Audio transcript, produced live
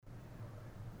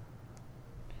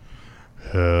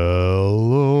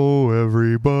Hello,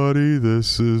 everybody.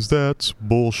 This is That's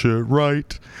Bullshit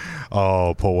Right.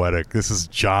 Oh, poetic. This is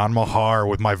John Mahar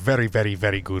with my very, very,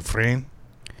 very good friend,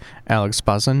 Alex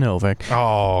Bozanovic.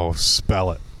 Oh,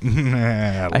 spell it.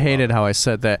 I hated how I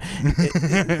said that.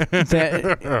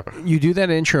 You do that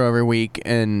intro every week,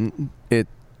 and it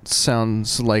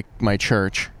sounds like my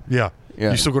church. Yeah.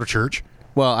 You still go to church?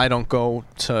 Well, I don't go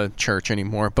to church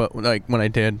anymore, but like when I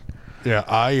did. Yeah,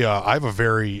 I have a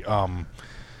very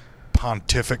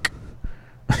pontific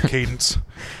cadence.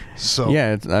 So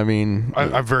yeah,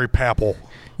 I'm very papal.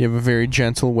 You have a very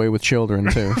gentle way with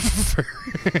children too.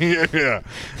 yeah.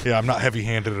 I'm not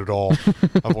heavy-handed at all.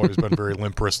 I've always been very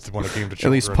limp-wristed when it came to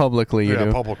children. At least publicly, you do.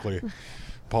 Yeah, publicly.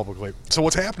 So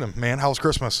what's happening, man? How's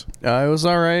Christmas? It was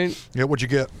all right. Yeah, what'd you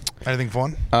get? Anything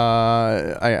fun?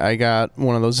 I got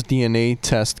one of those DNA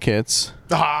test kits.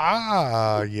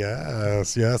 Ah,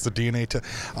 yes, the DNA test.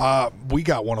 We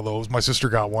got one of those. My sister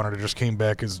got one, and it just came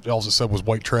back, as Elsa said, was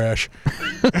white trash.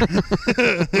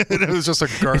 It was just a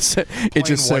it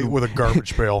just said with a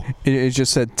garbage pail. It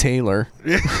just said Taylor.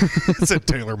 It said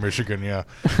Taylor, Michigan. Yeah,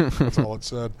 that's all it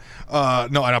said.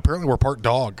 No, and apparently we're part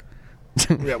dog.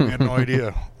 Yeah, we had no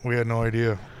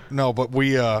idea. No, but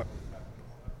we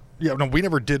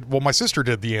never did. Well, my sister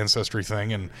did the ancestry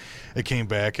thing, and it came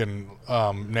back, and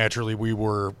naturally we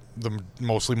were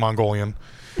mostly Mongolian,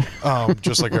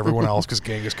 just like everyone else, because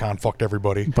Genghis Khan fucked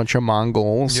everybody. Bunch of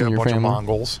Mongols in your family. Of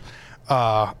Mongols.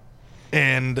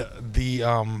 And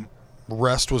the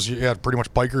rest was pretty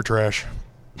much biker trash.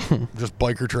 Just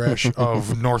biker trash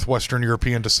of Northwestern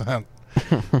European descent.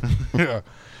 Yeah.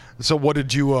 So what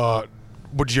did you have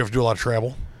to do? A lot of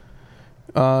travel?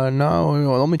 No. The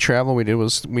only travel we did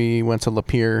was we went to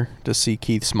Lapeer to see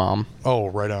Keith's mom. Oh,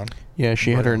 right on. Yeah,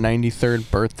 she had her 93rd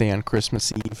birthday on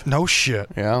Christmas Eve. No shit.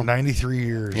 Yeah. 93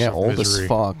 years. Yeah, old misery. as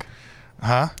fuck.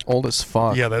 Huh? Old as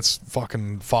fuck. Yeah, that's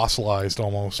fucking fossilized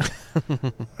almost.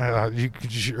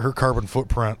 Her carbon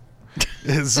footprint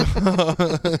is...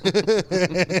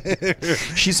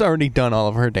 She's already done all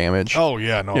of her damage. Oh,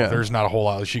 yeah, no, there's not a whole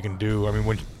lot that she can do. I mean,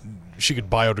 when she could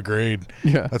biodegrade,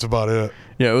 that's about it.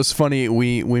 Yeah, it was funny.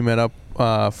 We met up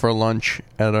for lunch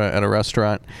at a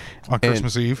restaurant. On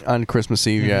Christmas Eve? On Christmas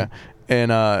Eve, yeah.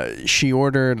 And she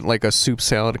ordered like a soup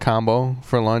salad combo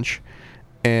for lunch.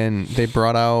 And they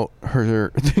brought out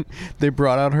her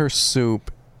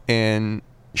soup, and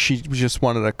she just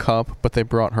wanted a cup, but they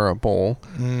brought her a bowl.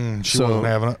 She wasn't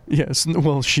having it. Yes.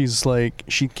 Well, she's like,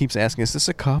 she keeps asking, "Is this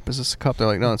a cup? Is this a cup?" They're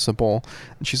like, "No, it's a bowl."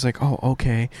 And she's like, "Oh,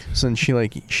 okay." So then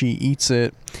she eats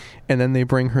it, and then they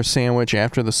bring her sandwich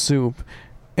after the soup,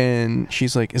 and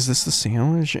she's like, "Is this the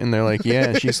sandwich?" And they're like, "Yeah."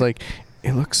 And she's like,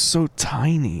 "It looks so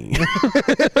tiny."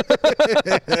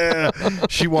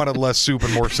 She wanted less soup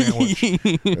and more sandwich.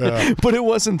 But it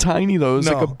wasn't tiny though. It was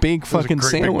like a big fucking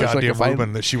sandwich. Big goddamn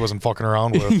Reuben that she wasn't fucking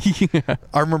around with. Yeah.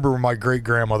 I remember my great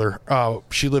grandmother.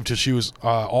 She lived till she was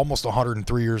almost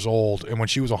 103 years old, and when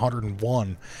she was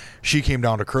 101, she came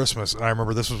down to Christmas. And I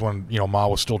remember this was when Ma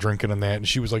was still drinking and that, and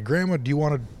she was like, "Grandma, do you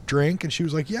want a drink?" And she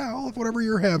was like, "Yeah, I'll have whatever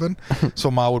you're having."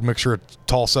 So Ma would mix her a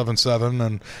tall 7-7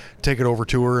 and take it over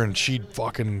to her, and she'd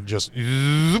fucking just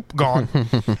gone.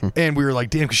 And we were like,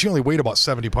 damn, because she only weighed about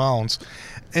 70 pounds.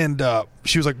 And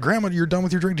she was like, "Grandma, you're done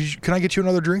with your drink. Can I get you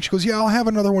another drink?" She goes, "Yeah, I'll have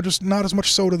another one, just not as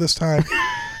much soda this time."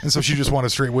 And so she just wanted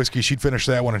straight whiskey. She'd finish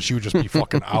that one, and she would just be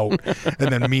fucking out. And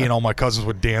then me and all my cousins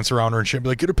would dance around her, and she'd be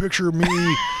like, "Get a picture of me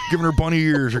giving her bunny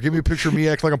ears, or give me a picture of me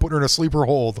acting like I'm putting her in a sleeper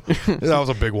hold." That was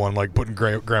a big one, like putting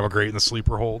Grandma Great in the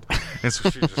sleeper hold. And so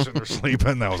she was just sitting there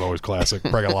sleeping. That was always classic.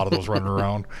 Probably got a lot of those running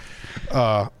around.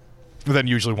 But then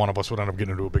usually one of us would end up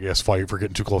getting into a big ass fight for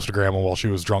getting too close to Grandma while she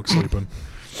was drunk sleeping.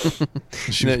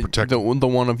 She was protected. The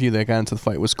one of you that got into the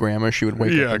fight was Grandma. She would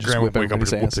wake up and just whip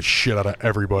everybody's ass. Whip the shit out of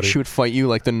everybody. She would fight you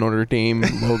like the Notre Dame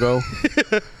logo.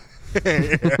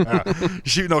 Yeah.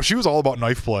 She was all about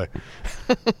knife play.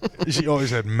 She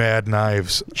always had mad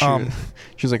knives. She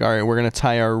was like, "All right, we're gonna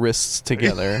tie our wrists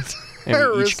together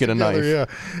and we each get a knife." Yeah,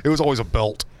 it was always a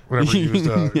belt. Whenever you used,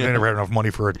 they never had enough money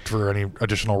for any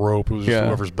additional rope. It was just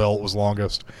whoever's belt was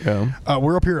longest. Yeah.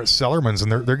 We're up here at Sellerman's, and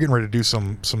they're getting ready to do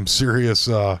some serious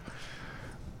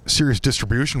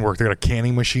distribution work. They got a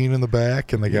canning machine in the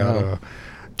back, and they got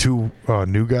two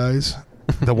new guys.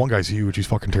 The one guy's huge. He's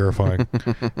fucking terrifying.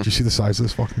 Did you see the size of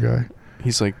this fucking guy?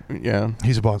 He's like,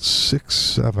 He's about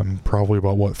 6'7", probably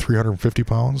about 350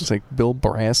 pounds. It's like Bill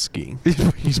Brasky.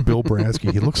 He's Bill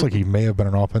Brasky. He looks like he may have been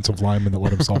an offensive lineman that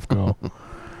let himself go.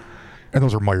 And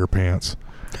those are Meyer pants.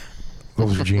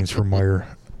 Those are jeans from Meyer.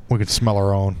 We could smell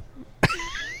our own.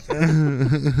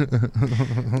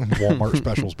 Walmart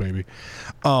specials, baby.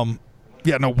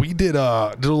 Yeah, no, we did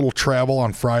a little travel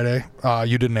on Friday.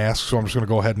 You didn't ask, so I'm just going to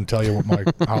go ahead and tell you what my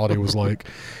holiday was like.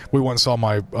 We went and saw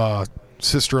my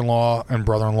sister-in-law and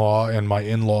brother-in-law and my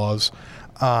in-laws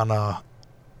on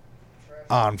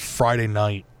Friday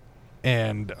night,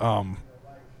 and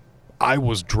I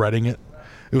was dreading it.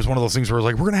 It was one of those things where it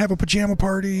was like, we're going to have a pajama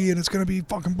party, and it's going to be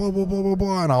fucking blah, blah, blah, blah,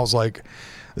 blah. And I was like,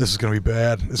 this is going to be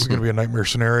bad. This is going to be a nightmare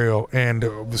scenario. And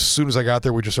as soon as I got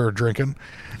there, we just started drinking.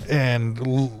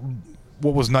 And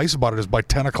what was nice about it is by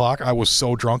 10 o'clock, I was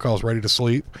so drunk, I was ready to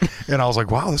sleep. And I was like,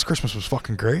 wow, this Christmas was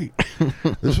fucking great.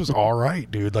 This was all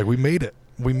right, dude. Like, we made it.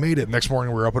 We made it. Next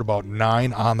morning, we were up at about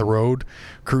 9 on the road.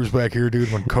 Cruise back here,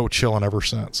 dude. Been co-chilling ever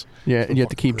since. Yeah, and you have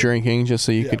to keep drinking just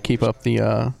so you could keep up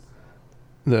the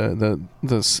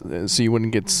so you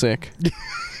wouldn't get sick.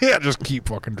 Yeah, just keep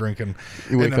fucking drinking.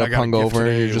 You wake up hungover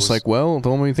and you're just like, well, the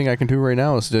only thing I can do right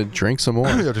now is to drink some more.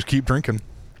 Yeah, just keep drinking.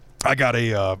 I got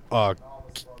a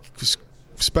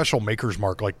special Maker's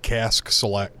Mark, like Cask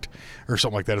Select or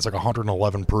something like that. It's like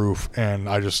 111 proof, and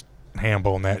I just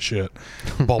ham-boned that shit,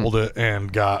 bubbled it,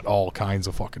 and got all kinds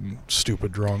of fucking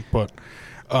stupid drunk. But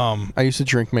I used to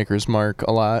drink Maker's Mark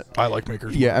a lot. I like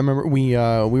Maker's Mark. Yeah, I remember we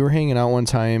were hanging out one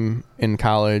time in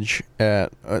college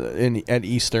at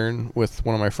Eastern with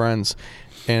one of my friends,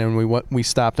 and we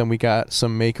stopped and we got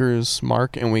some Maker's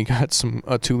Mark and we got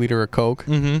a 2 liter of Coke,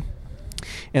 and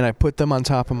I put them on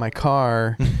top of my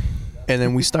car, and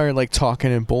then we started like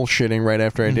talking and bullshitting right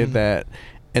after I did that,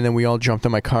 and then we all jumped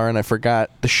in my car and I forgot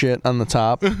the shit on the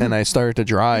top and I started to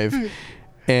drive.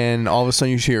 And all of a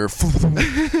sudden you hear, and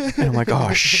I'm like,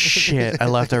 oh shit, I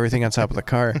left everything on top of the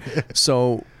car.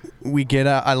 So we get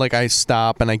out, I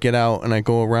stop and I get out and I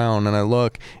go around and I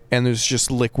look and there's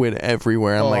just liquid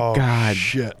everywhere. I'm like, God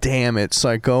damn it. So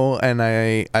I go and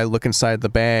I look inside the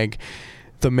bag.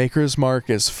 The Maker's Mark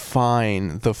is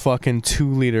fine. The fucking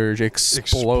 2 liter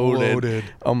exploded.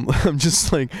 I'm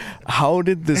just like, how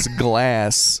did this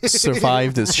glass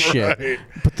survive this shit? Right.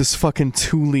 But this fucking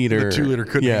 2 liter. The 2 liter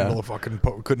couldn't handle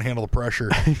the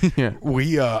pressure.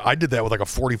 Yeah. I did that with like a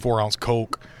 44 ounce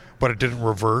Coke, but it didn't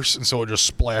reverse, and so it just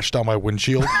splashed on my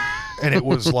windshield, and it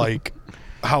was like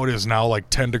how it is now, like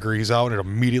 10 degrees out, and it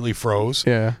immediately froze.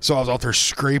 Yeah. So I was out there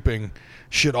scraping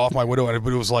shit off my window,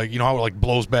 but it was like, you know how it like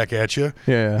blows back at you?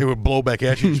 Yeah. It would blow back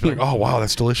at you and just be like, oh wow,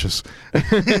 that's delicious.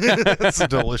 That's a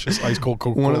delicious ice cold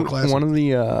Coca-Cola classic.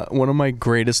 One of my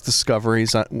greatest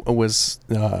discoveries was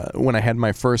when I had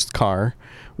my first car,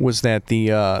 was that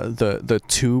the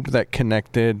tube that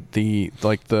connected the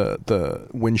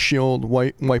windshield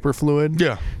wiper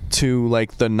fluid to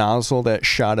like the nozzle that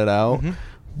shot it out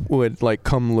would like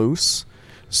come loose.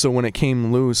 So when it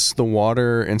came loose, the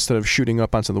water, instead of shooting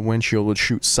up onto the windshield, would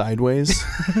shoot sideways.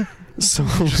 So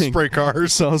spray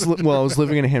cars. So I was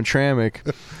living in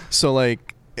Hamtramck, so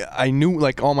like I knew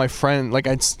like all my friends, like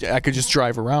I could just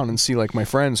drive around and see like my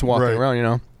friends walking around, you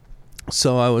know.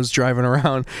 So I was driving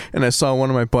around and I saw one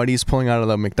of my buddies pulling out of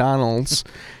the McDonald's,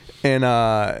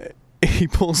 and he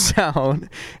pulls out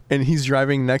and he's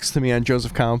driving next to me on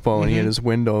Joseph Campo, and he had his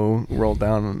window rolled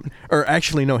down. Or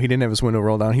actually, no, he didn't have his window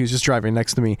rolled down. He was just driving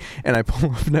next to me, and I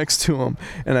pull up next to him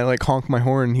and I like honk my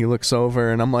horn, and he looks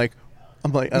over and I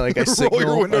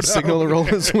signal to roll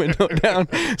his window down.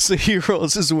 So he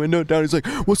rolls his window down. He's like,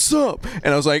 "What's up?" And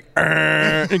I was like,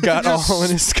 and got all in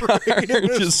his car.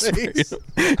 Just he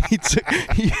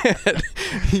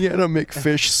had a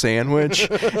McFish sandwich,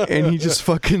 and he just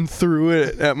fucking threw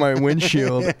it at my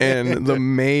windshield, and the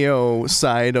mayo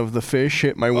side of the fish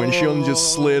hit my windshield and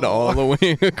just slid all the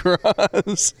way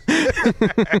across.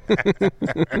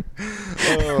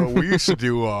 We used to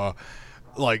do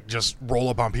like just roll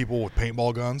up on people with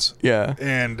paintball guns. Yeah.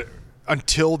 And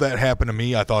until that happened to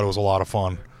me, I thought it was a lot of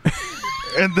fun.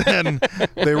 And then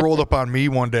they rolled up on me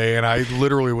one day, and I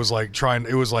literally was like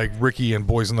it was like Ricky and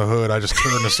Boys in the Hood. I just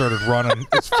turned and started running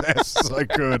as fast as I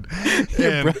could.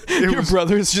 Your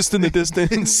brother's just in the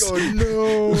distance. Oh,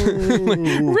 no.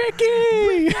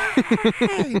 Ricky!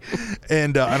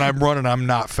 And I'm running. I'm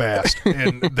not fast.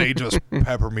 And they just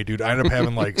pepper me, dude. I ended up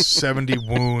having like 70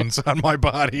 wounds on my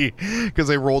body because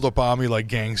they rolled up on me like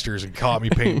gangsters and caught me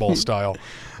paintball style.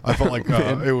 I felt like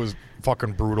it was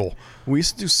fucking brutal. We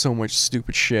used to do so much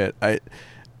stupid shit.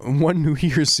 One New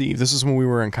Year's Eve, this is when we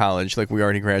were in college, like we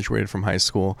already graduated from high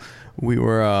school. We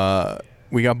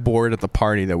got bored at the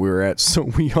party that we were at, so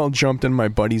we all jumped in my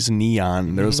buddy's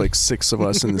Neon. There was like 6 of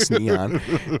us in this Neon,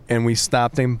 and we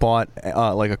stopped and bought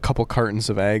like a couple cartons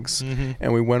of eggs,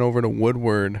 and we went over to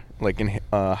Woodward, like in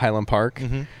Highland Park,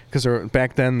 because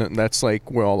back then that's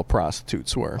like where all the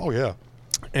prostitutes were. Oh yeah.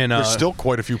 And there's still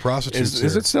quite a few prostitutes.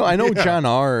 Is it still? I know Yeah. John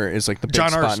R is like the big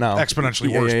John spot R's now.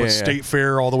 exponentially worse, but State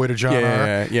Fair all the way to John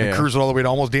R. Yeah. Cruising all the way to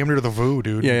almost damn near to the VU,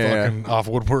 dude. Fucking off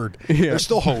Woodward. Yeah. There's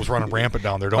still hoes running rampant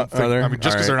down there. Don't think. there? I mean,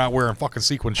 just because they're not wearing fucking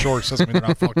sequin shorts doesn't mean they're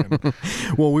not fucking.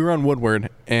 Well, we were on Woodward,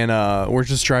 and we're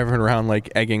just driving around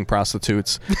like egging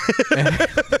prostitutes. and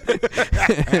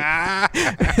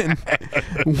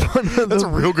That's a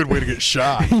real good way to get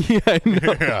shot. Yeah, I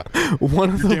know. Yeah. One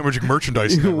of the Damaging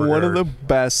merchandise. one of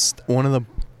the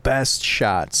best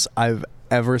shots I've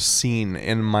ever seen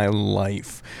in my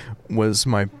life was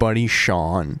my buddy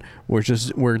Sean. We're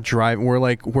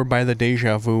by the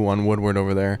Deja Vu on Woodward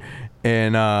over there,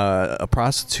 and a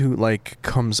prostitute like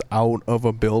comes out of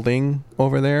a building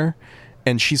over there,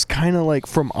 and she's kind of like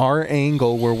from our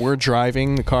angle where we're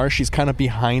driving the car, she's kind of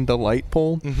behind the light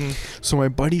pole. Mm-hmm. So my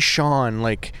buddy Sean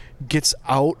like gets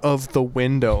out of the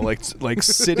window, like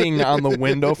sitting on the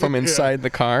window from inside the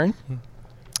car,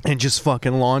 and just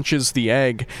fucking launches the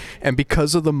egg. And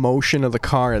because of the motion of the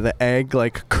car, the egg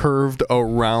like curved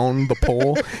around the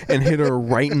pole and hit her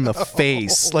right in the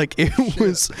face. Like it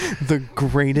was the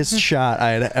greatest shot I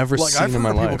had ever seen in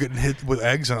my life. People getting hit with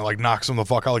eggs and it like knocks them the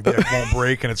fuck out. Like the egg won't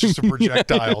break and it's just a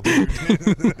projectile, dude.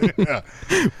 Yeah.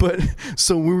 But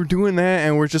so we were doing that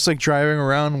and we're just like driving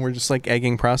around and we're just like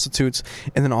egging prostitutes,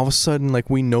 and then all of a sudden like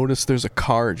we notice there's a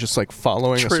car just like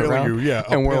following us around.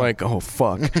 And we're like, oh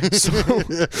fuck.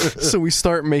 So we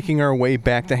start making our way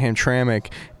back to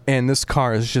Hamtramck, and this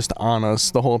car is just on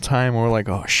us the whole time. We're like,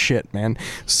 oh shit, man.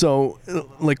 So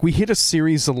like we hit a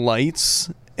series of lights,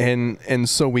 and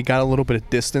so we got a little bit of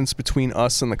distance between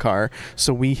us and the car.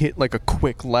 So we hit like a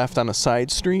quick left on a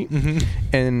side street,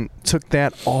 and took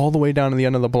that all the way down to the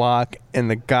end of the block. And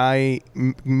the guy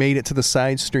made it to the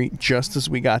side street just as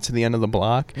we got to the end of the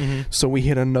block. So we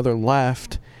hit another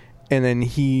left. And then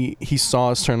he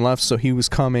saw us turn left, so he was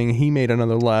coming. He made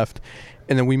another left,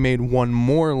 and then we made one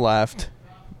more left,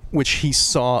 which he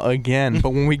saw again. But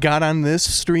when we got on this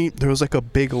street, there was like a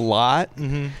big lot.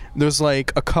 There's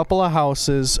like a couple of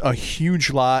houses, a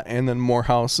huge lot, and then more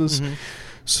houses.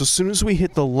 So as soon as we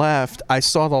hit the left, I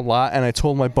saw the lot, and I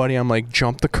told my buddy, I'm like,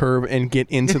 jump the curb and get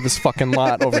into this fucking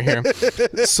lot over here.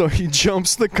 So he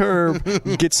jumps the curb,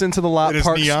 gets into the lot. In his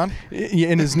Neon? Yeah,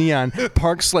 in his Neon.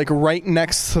 Parks like right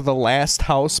next to the last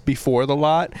house before the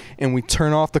lot, and we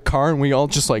turn off the car, and we all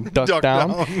just like duck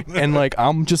down. And like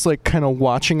I'm just like kind of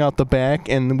watching out the back,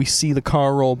 and we see the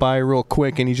car roll by real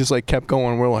quick, and he just like kept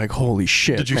going. We're like, holy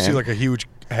shit, Did you man. see like a huge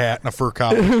hat and a fur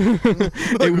collar?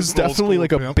 It was definitely like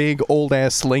pimp. a big old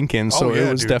ass Lincoln, so it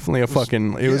was dude. definitely a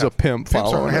fucking. It was a pimp Pimps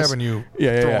following aren't us. having you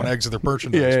Yeah, throwing yeah. eggs at their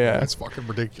merchandise. Yeah, man. yeah. That's fucking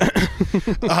ridiculous.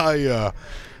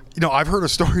 I've heard of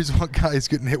stories about guys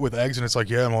getting hit with eggs, and it's like,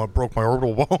 yeah, I broke my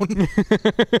orbital bone.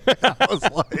 I was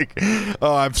like,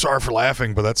 I'm sorry for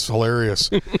laughing, but that's hilarious.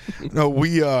 No,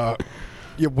 we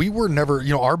were never,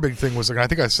 our big thing was, like, I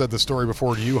think I said the story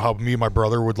before to you, how me and my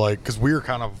brother would like, because we were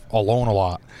kind of alone a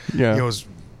lot. Yeah. It was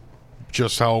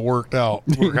just how it worked out.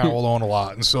 We were kind of alone a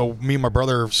lot. And so me and my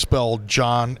brother spelled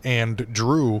John and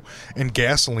Drew in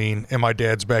gasoline in my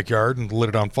dad's backyard and lit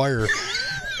it on fire.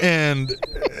 And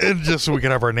just so we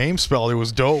could have our name spelled, it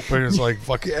was dope. And it's like,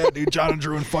 fuck yeah, dude, John and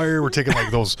Drew in fire. We're taking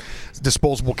like those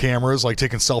disposable cameras, like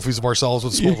taking selfies of ourselves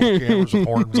with disposable cameras with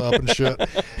horns up and shit.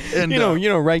 And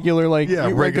regular like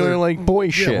regular like boy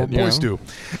shit. What boys do.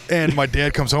 And my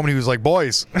dad comes home and he was like,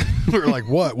 boys. We were like,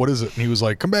 what? What is it? And he was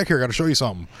like, come back here, I got to show you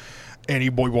something. And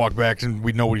he walked back, and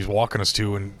we know what he's walking us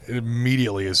to. And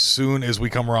immediately, as soon as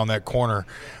we come around that corner,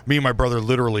 me and my brother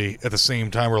literally at the same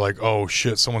time were like, oh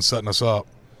shit, someone's setting us up.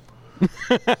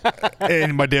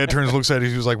 And my dad turns and looks at it.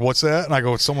 He was like, what's that? And I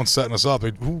go, someone's setting us up.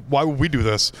 Why would we do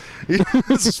this?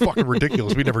 This is fucking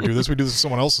ridiculous. We never do this. We do this in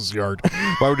someone else's yard.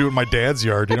 Why would we do it in my dad's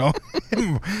yard,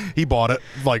 He bought it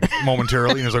like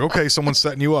momentarily, and he was like, okay, someone's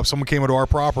setting you up. Someone came into our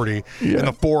property in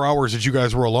the 4 hours that you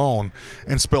guys were alone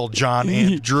and spelled John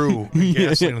and Drew and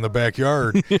gasoline in the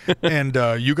backyard. And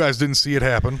you guys didn't see it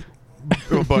happen.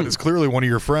 But it's clearly one of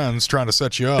your friends trying to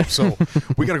set you up. So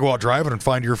we got to go out driving and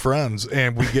find your friends.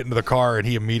 And we get into the car, and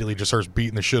he immediately just starts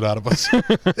beating the shit out of us.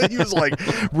 He was like,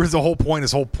 his whole point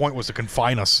was to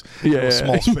confine us in a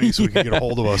small space so he could get a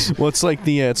hold of us. Well, it's like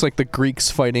the Greeks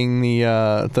fighting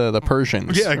the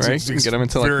Persians. Yeah, right? Exactly. Get them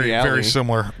into like the alley. Very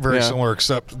similar, similar.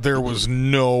 Except there was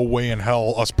no way in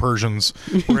hell us Persians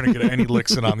were going to get any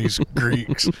licks in on these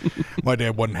Greeks. My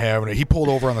dad wasn't having it. He pulled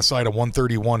over on the side of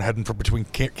 131, heading from between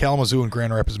Kalamazoo and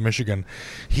Grand Rapids, Michigan.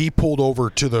 He pulled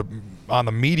over on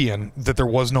the median that there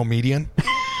was no median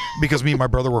because me and my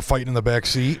brother were fighting in the back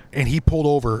seat, and he pulled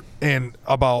over, and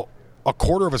about a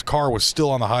quarter of his car was still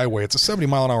on the highway. It's a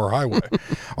 70-mile-an-hour highway.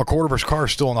 A quarter of his car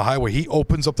is still on the highway. He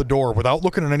opens up the door without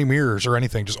looking at any mirrors or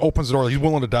anything. Just opens the door. He's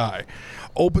willing to die.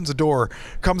 Opens the door,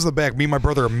 comes to the back. Me and my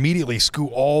brother immediately scoot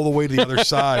all the way to the other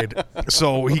side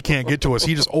so he can't get to us.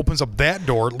 He just opens up that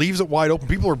door, leaves it wide open.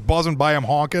 People are buzzing by him,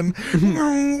 honking.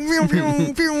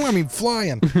 I mean,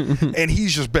 flying. And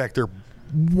he's just back there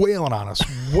wailing on us.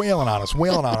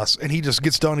 And he just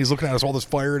gets done. He's looking at us, all this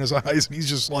fire in his eyes. And he's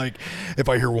just like, if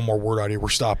I hear one more word out of you, we're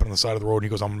stopping on the side of the road. And he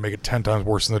goes, I'm going to make it 10 times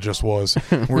worse than it just was.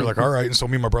 And we're like, all right. And so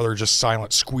me and my brother are just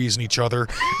silent, squeezing each other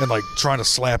and like trying to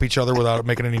slap each other without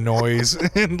making any noise.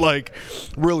 And like,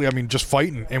 really, I mean, just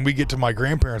fighting. And we get to my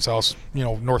grandparents' house,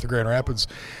 north of Grand Rapids.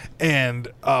 And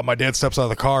my dad steps out of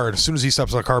the car. And as soon as he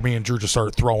steps out of the car, me and Drew just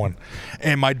start throwing.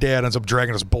 And my dad ends up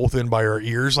dragging us both in by our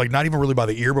ears. Like, not even really by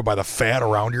the ear, but by the fat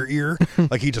around your ear.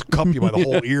 Like, he just cupped you by the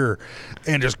whole ear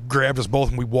and just grabbed us both,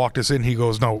 and we walked us in. He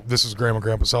goes, no, this is Grandma and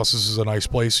Grandpa's house. This is a nice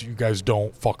place. You guys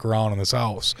don't fuck around in this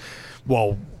house.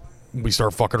 Well, we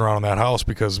start fucking around in that house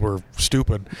because we're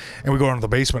stupid, and we go into the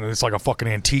basement, and it's like a fucking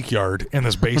antique yard in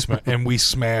this basement. And we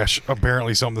smash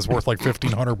apparently something that's worth like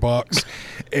 $1,500,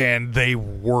 and they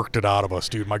worked it out of us,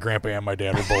 dude. My grandpa and my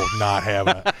dad were both not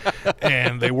having it,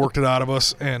 and they worked it out of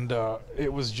us. And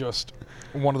it was just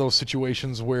one of those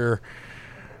situations where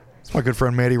it's my good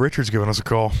friend Maddie Richards giving us a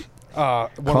call. One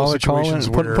of those situations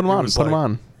where put him on. Put him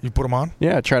on. You put him on?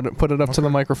 Yeah, try to put it up to the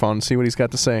microphone and see what he's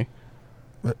got to say.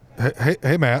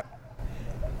 Hey, Matt.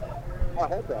 Oh,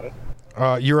 hey, brother.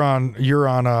 You're on.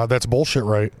 That's bullshit,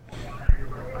 right?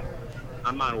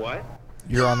 I'm on what?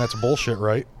 You're on. That's bullshit,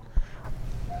 right?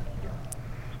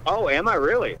 Oh, am I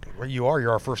really? Well, you are.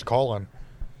 You're our first call in.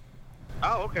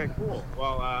 Oh, okay, cool.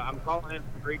 Well, I'm calling in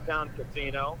from Greektown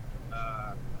Casino.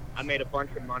 I made a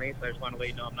bunch of money, so I just want to let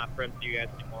you know I'm not friends with you guys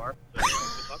anymore. So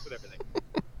good luck with everything.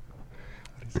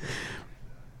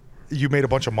 You made a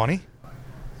bunch of money?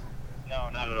 No,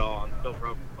 not at all. I'm still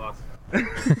broke as fuck.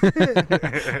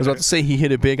 I was about to say he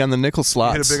hit it big on the nickel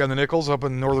slots. Hit it big on the nickels up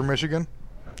in northern Michigan?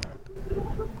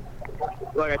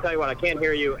 Look, I tell you what, I can't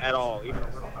hear you at all, even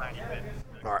a little tiny bit.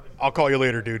 All right. I'll call you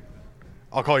later, dude.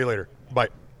 I'll call you later. Bye.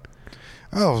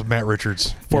 Oh, that was Matt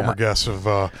Richards, former guest of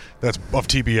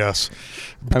TBS,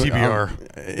 TBR.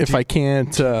 If I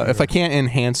can't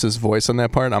enhance his voice on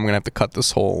that part, I'm gonna have to cut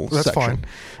this whole section.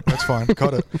 That's fine.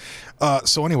 Cut it.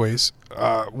 So, anyways,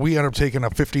 we ended up taking a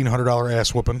 $1,500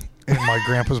 ass whooping in my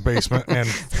grandpa's basement, and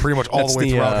pretty much all the way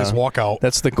throughout his walkout.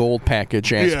 That's the gold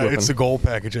package ass whooping. Yeah, it's the gold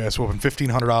package ass whooping,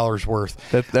 $1,500 worth.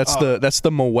 That's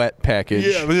the Moet package.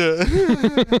 Yeah.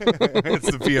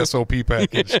 It's the VSOP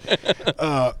package.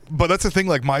 But that's the thing.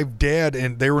 Like, my dad,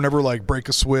 and they were never like break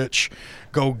a switch,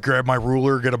 go grab my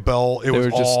ruler, get a bell. It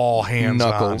was all hands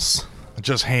knuckles. on.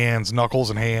 Just hands, knuckles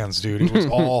and hands, dude. It was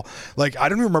all like, I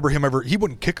don't even remember him ever. He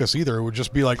wouldn't kick us either. It would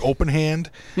just be like open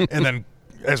hand, and then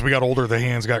as we got older, the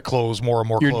hands got closed, more and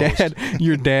more closed.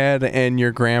 Your dad and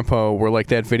your grandpa were like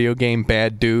that video game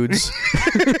Bad Dudes.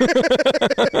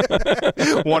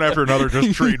 One after another,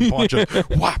 just trading punches.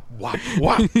 Whop, whop,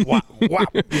 whop, whop,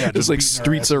 whop. Yeah, just like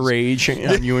Streets of Rage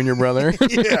on you and your brother.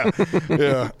 Yeah.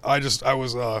 I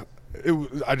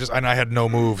had no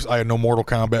moves. I had no Mortal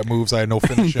Kombat moves. I had no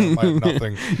finishing. I had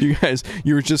nothing.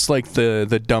 You were just like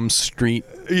the dumb street.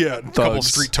 Yeah, a couple of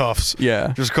street toughs.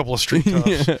 Yeah, just a couple of street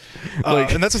toughs.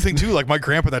 And that's the thing too. Like, my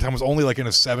grandpa at that time was only like in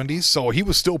his 70s, so he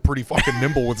was still pretty fucking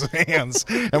nimble with his hands.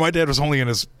 And my dad was only in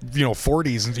his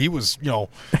 40s, and he was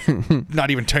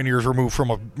not even 10 years removed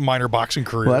from a minor boxing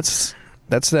career. Well,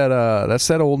 that's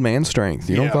that old man strength.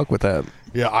 You don't fuck with that.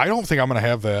 Yeah, I don't think I'm gonna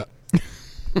have that.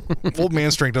 Old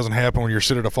man strength doesn't happen when you're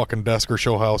sitting at a fucking desk or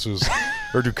show houses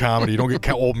or do comedy. You don't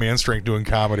get old man strength doing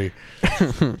comedy.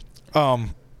 So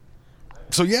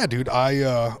yeah, dude,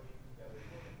 I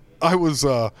was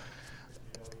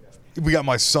we got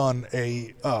my son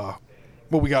we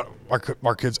got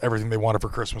our kids everything they wanted for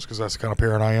Christmas, because that's the kind of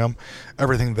parent I am.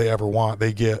 Everything they ever want,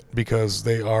 they get, because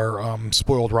they are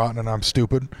spoiled rotten and I'm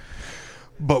stupid.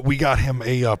 But we got him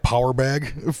a power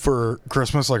bag for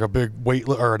Christmas, like a big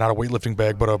not a weightlifting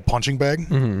bag, but a punching bag.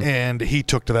 Mm-hmm. And he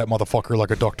took to that motherfucker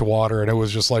like a duck to water. And it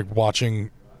was just like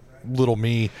watching little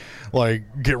me like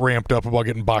get ramped up about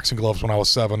getting boxing gloves when I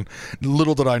was 7.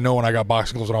 Little did I know, when I got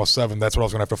boxing gloves when I was 7, that's what I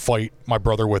was gonna have to fight my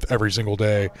brother with every single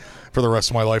day for the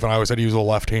rest of my life. And I always had to use the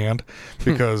left hand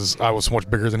because I was so much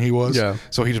bigger than he was. Yeah.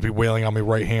 So he'd just be wailing on me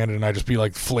right handed, and I'd just be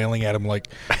like flailing at him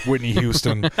like Whitney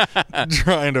Houston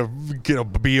trying to get a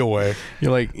bee away.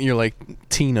 You're like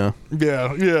Tina.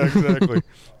 Yeah, exactly.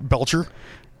 Belcher?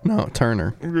 No,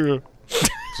 Turner. Yeah.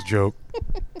 It's a joke.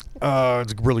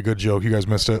 It's a really good joke. You guys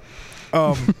missed it.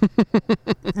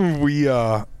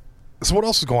 So what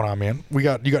else is going on, man? You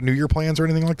got New Year plans or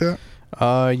anything like that?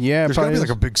 Yeah, There's gotta be like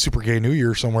a big super gay New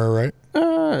Year somewhere, right?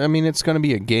 I mean, it's gonna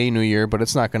be a gay New Year, but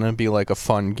it's not gonna be like a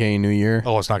fun gay New Year.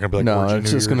 Oh, it's not gonna be like No, orgy it's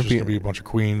New just Year. gonna be- gonna be a bunch of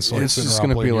queens. Like, It's sitting just around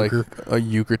gonna be playing like euchre. a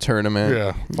euchre tournament.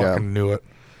 Yeah, fucking knew it.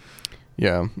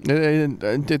 Yeah.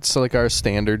 It's like our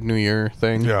standard New Year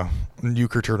thing. Yeah,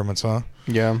 euchre tournaments, huh?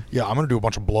 Yeah. Yeah, I'm gonna do a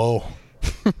bunch of blow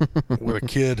with a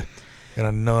kid and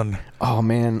a nun. Oh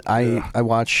man, I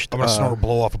watched. I'm gonna snort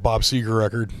blow off a Bob Seger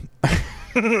record.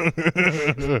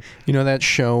 You know that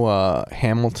show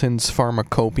Hamilton's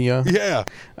Pharmacopoeia? Yeah.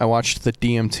 I watched the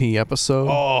DMT episode.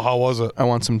 Oh, how was it? I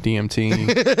want some DMT.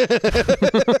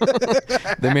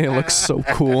 They made it look so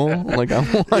cool. Like I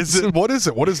want Is it? What is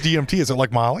it? What is DMT? Is it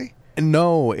like Molly?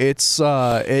 No, it's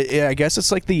I guess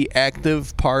it's like the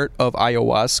active part of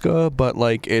ayahuasca, but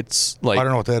like it's like I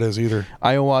don't know what that is either.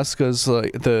 ayahuasca's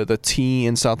like the tea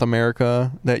in South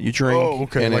America that you drink. Oh,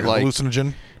 okay. And Like it a like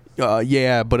hallucinogen.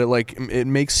 yeah, but it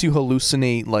makes you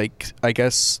hallucinate. Like I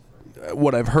guess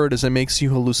what I've heard is it makes you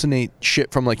hallucinate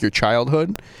shit from like your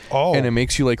childhood. Oh. And it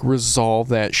makes you like resolve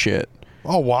that shit.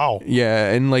 Oh, wow.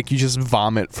 Yeah, and like you just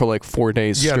vomit for like 4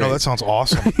 days Yeah, straight. no, that sounds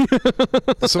awesome.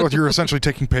 So you're essentially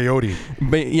taking peyote.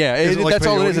 But yeah, Is it like that's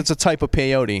all it is. peyote? It's a type of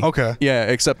peyote. Okay. Yeah,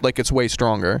 except like it's way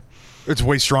stronger. It's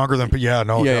way stronger than, yeah,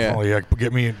 no, Yeah, definitely. Yeah.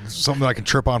 Get me something I can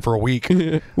trip on for a week.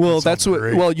 Well, That that's sounds what.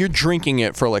 great. Well, you're drinking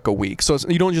it for like a week, so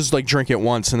you don't just like drink it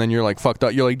once and then you're like fucked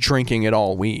up. You're like drinking it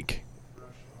all week.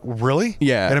 Really?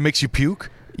 Yeah. And it makes you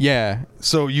puke? Yeah,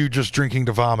 So you just drinking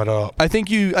to vomit up I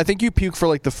think you puke for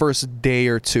like the first day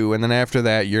or two, and then after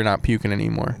that you're not puking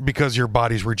anymore. because your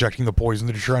body's rejecting the poison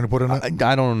that you're trying to put in it?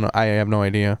 I don't know. I have no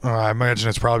idea. I imagine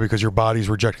it's probably because your body's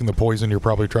rejecting the poison you're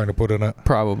probably trying to put in it.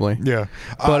 Probably. Yeah.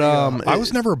 But, I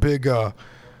was never a big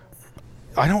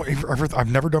I've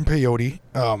never done peyote.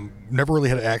 Never really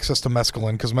had access to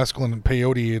mescaline because mescaline and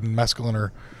peyote and mescaline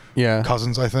are Yeah.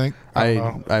 cousins, I think. I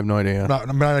don't know. have no idea.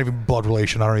 Not even blood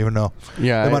relation. I don't even know.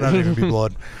 Yeah, They might not even be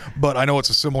blood. But I know it's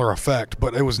a similar effect.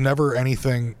 But it was never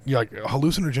anything, like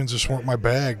hallucinogens just weren't my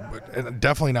bag. And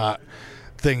definitely not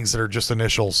things that are just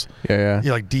initials. Yeah.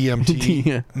 Like DMT.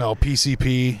 Yeah. No,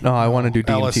 PCP. No, I want to do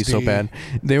DMT so LSD. bad.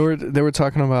 They were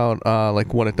talking about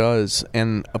like what it does,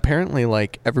 and apparently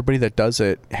like everybody that does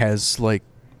it has like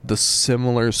the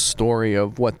similar story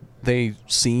of what they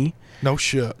see. No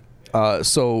shit.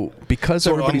 So because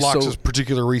So it everybody's unlocks so this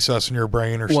particular recess in your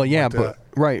brain or something well, yeah, like but that.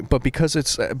 right, but because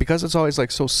it's always like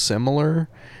so similar,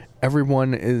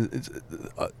 everyone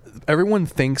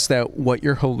thinks that what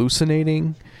you're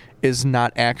hallucinating is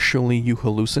not actually you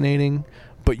hallucinating,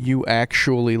 but you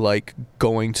actually like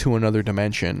going to another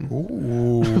dimension.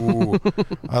 Ooh,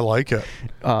 I like it.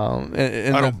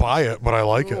 And I don't buy it, but I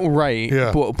like it. right,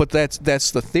 Yeah. but that's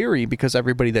the theory because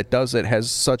everybody that does it has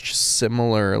such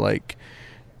similar like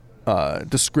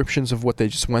descriptions of what they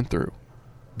just went through.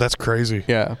 That's crazy.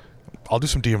 Yeah. I'll do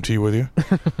some DMT with you.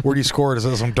 Where do you score it? Is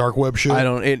that some dark web shit? I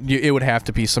don't. It would have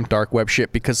to be some dark web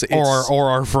shit because it's or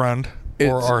our friend, or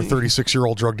it's- our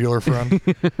 36-year-old drug dealer friend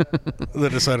that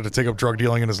decided to take up drug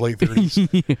dealing in his late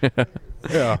 30s.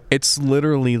 Yeah. it's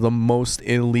literally the most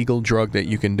illegal drug that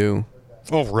you can do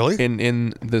Oh, really?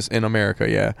 in America.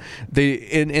 Yeah, they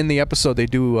in the episode they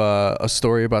do a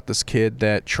story about this kid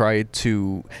that tried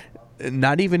to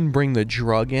not even bring the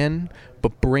drug in,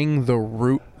 but bring the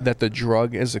root that the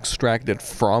drug is extracted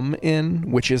from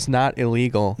in, which is not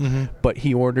illegal. Mm-hmm. But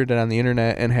he ordered it on the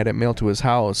internet and had it mailed to his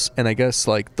house. And I guess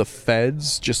like the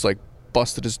feds just like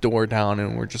busted his door down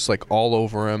and were just like all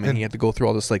over him, and he had to go through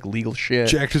all this like legal shit.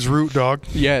 Jacked his root, dog.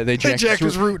 Yeah, they jacked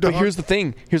his root, But dog. here's the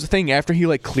thing. After he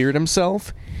like cleared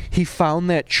himself, he found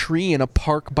that tree in a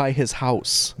park by his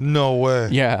house. No way.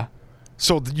 Yeah.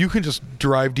 So you can just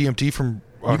derive DMT from...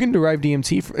 You can derive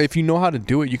DMT if you know how to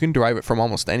do it. You can derive it from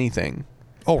almost anything.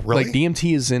 Oh, really? Like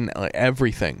DMT is in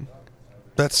everything.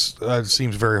 That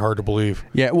seems very hard to believe.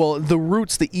 Yeah, well, the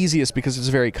root's the easiest because it's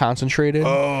very concentrated.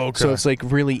 Oh, okay. So it's like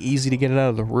really easy to get it out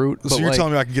of the root. So but you're like,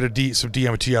 telling me I can get some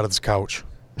DMT out of this couch?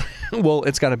 well,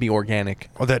 it's got to be organic.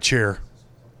 Or that chair?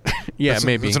 Yeah, It's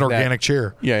maybe It's an that- organic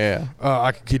chair. Yeah.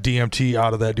 I could get DMT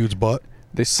out of that dude's butt.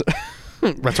 This.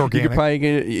 That's You organic.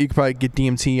 could probably get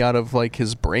DMT out of like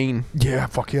his brain. Yeah,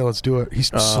 fuck yeah, let's do it. He's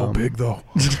so big, though.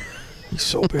 He's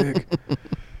so big.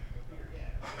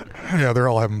 Yeah, they're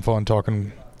all having fun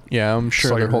talking. Yeah, I'm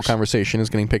sure their whole Ciders. conversation is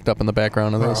getting picked up in the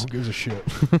background of Oh, this. who gives a shit?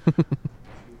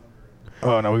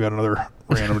 Oh, now we got another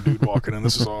random dude walking in.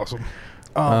 This is awesome.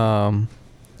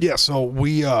 Yeah, so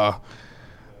we... what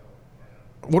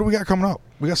do we got coming up?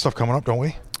 We got stuff coming up, don't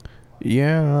we?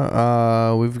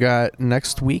 Yeah, we've got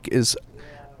next week is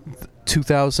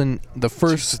the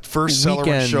first Cellarman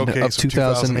weekend showcase of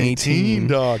 2018,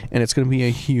 dog. and it's going to be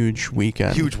a huge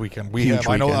weekend. Huge weekend.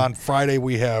 I know weekend. on Friday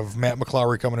we have Matt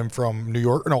McClowry coming in from New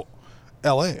York. No,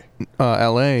 L.A. L.A.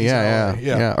 LA,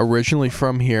 yeah. Originally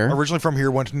from here. Originally from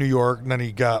here, went to New York, and then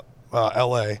he got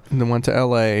L.A. And then went to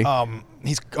L.A.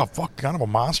 He's a kind of a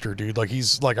monster, dude. Like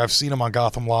I've seen him on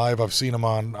Gotham Live. I've seen him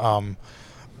on.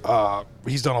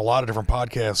 He's done a lot of different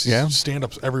podcasts. He's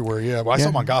stand-ups everywhere. Yeah, I saw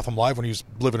him on Gotham Live when he was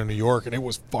living in New York, and it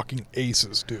was fucking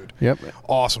aces, dude. Yep.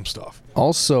 Awesome stuff.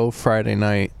 Also, Friday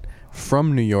night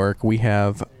from New York, we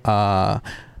have.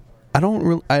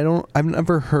 I've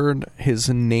never heard his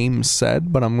name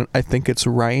said, but I think it's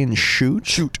Ryan Shoot.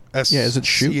 Shoot. Is it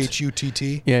Shoot?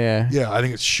 Chutt? Yeah. Yeah, I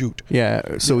think it's Shoot.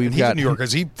 Yeah. So we've he's got in New York.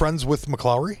 Is he friends with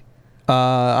McClowry?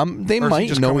 They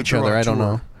might know each other. I don't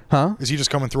know. Huh? Is he just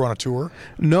coming through on a tour?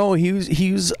 No, he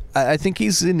was. I think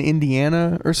he's in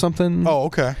Indiana or something. Oh,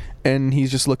 okay. And he's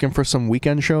just looking for some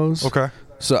weekend shows. Okay.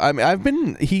 So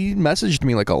he messaged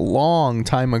me like a long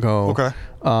time ago. Okay.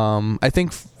 I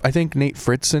think Nate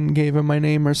Fritzen gave him my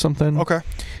name or something. Okay.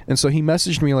 And so he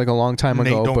messaged me like a long time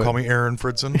ago. Don't call me Aaron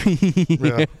Fritzen.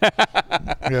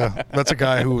 Yeah, that's a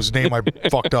guy whose name I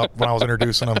fucked up when I was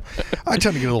introducing him. I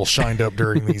tend to get a little shined up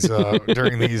during these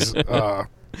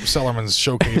Sellerman's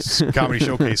comedy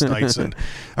showcase nights, and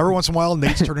every once in a while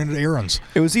Nate's turned into Aaron's.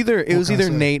 It was either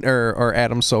Nate or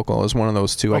Adam Sokol. It was one of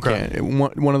those two. Okay. I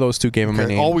can't. One of those two gave him my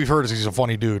name. All we've heard is he's a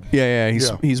funny dude. Yeah.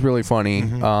 He's really funny.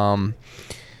 Mm-hmm.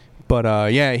 But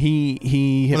he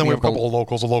hit And then me we have up a couple of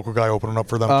locals, a local guy opening up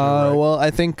for them too, right? Well,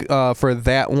 I think for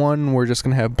that one we're just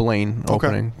gonna have Blaine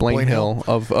opening. Blaine Hill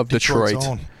of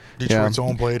Detroit. Detroit's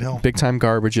own Blade Hill. Big Time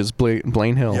Garbage is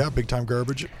Blaine Hill. Yeah, Big Time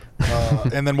Garbage.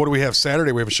 And then what do we have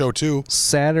Saturday? We have a show too.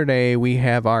 Saturday we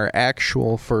have our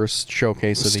actual first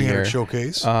showcase of the year.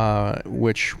 Standard showcase.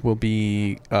 Which will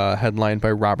be headlined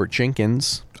by Robert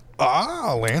Jenkins.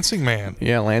 Lansing man.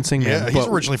 Yeah, Lansing man. Yeah, he's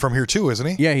originally from here too, isn't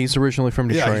he? Yeah, he's originally from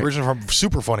Detroit. Yeah, he's originally from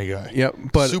super funny guy. Yep,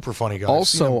 but super funny guy.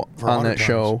 Also on that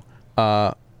show,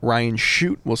 Ryan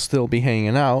Shoot will still be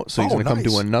hanging out, so he's going to come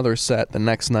do another set the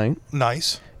next night.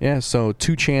 Nice. Yeah, so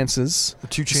two chances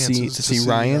to see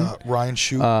Ryan. Ryan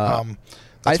Shoot.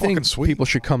 I think people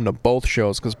should come to both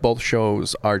shows because both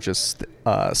shows are just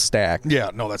stacked. Yeah,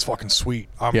 no, that's fucking sweet.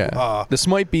 This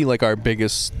might be like our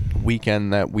biggest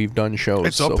weekend that we've done shows.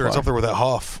 It's up there. It's up there with that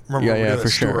Huff. Remember yeah, for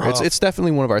sure. It's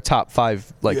definitely one of our top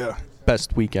 5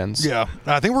 best weekends. Yeah,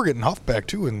 I think we're getting Huff back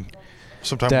too in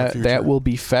sometime in the future. That will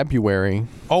be February.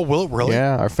 Oh, will it really?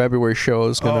 Yeah, our February show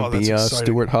is going to be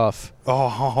Stuart Huff.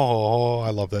 Oh, I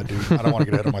love that dude. I don't want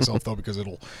to get ahead of myself though because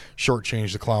it'll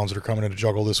shortchange the clowns that are coming in to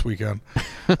juggle this weekend.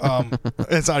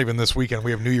 It's not even this weekend.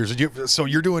 We have New Year's. So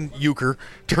you're doing euchre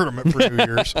tournament for New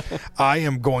Year's. I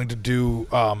am going to do.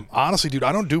 Honestly, dude,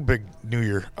 I don't do big New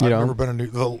Year. I've never been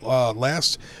the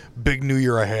last big New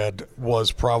Year I had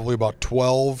was probably about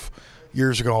 12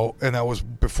 years ago, and that was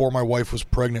before my wife was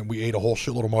pregnant. We ate a whole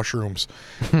shitload of mushrooms,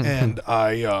 and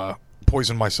I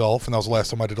poisoned myself, and that was the last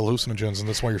time I did hallucinogens. And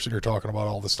that's why you're sitting here talking about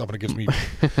all this stuff, and it gives me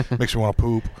makes me want to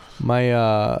poop.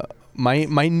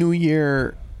 My New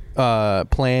Year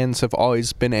plans have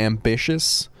always been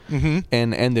ambitious. Mm-hmm.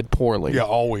 And ended poorly. Yeah,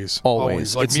 always.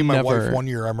 Like it's me and my wife one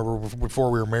year, I remember before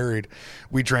we were married,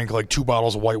 we drank like 2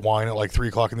 bottles of white wine at like 3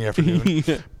 o'clock in the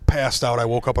afternoon. Passed out. I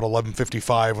woke up at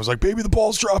 11:55. Was like, baby, the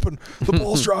ball's dropping. The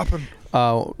ball's dropping.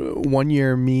 1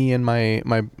 year, me and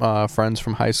my friends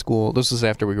from high school, this is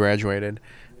after we graduated,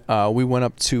 we went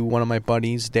up to one of my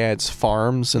buddies' dad's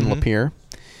farms in Lapeer,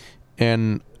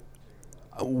 and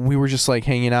we were just like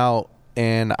hanging out.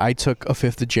 And I took a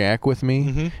 5th of Jack with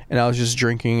me, and I was just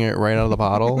drinking it right out of the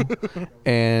bottle.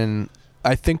 And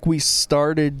I think we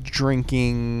started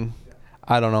drinking,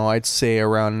 I don't know, I'd say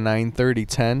around 9:30,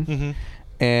 10.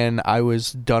 And I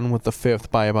was done with the 5th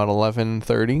by about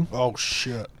 11:30. Oh,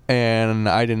 shit. And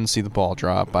I didn't see the ball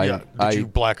drop. Did you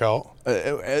black out?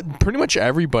 Pretty much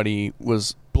everybody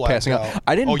was passing out.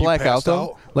 I didn't you black out, passed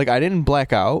though. out? Like, I didn't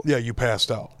black out. Yeah, you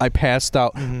passed out. I passed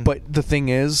out. But the thing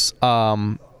is,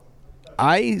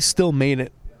 I still made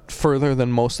it further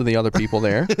than most of the other people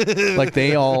there. Like,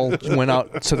 they all went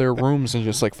out to their rooms and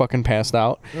just, like, fucking passed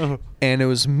out. And it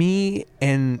was me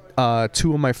and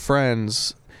 2 of my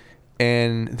friends,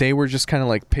 and they were just kind of,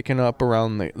 like, picking up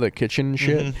around the kitchen and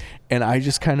shit. And I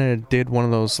just kind of did one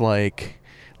of those, like,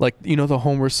 you know, the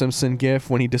Homer Simpson gif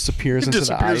when he disappears into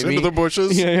the ivy? Into the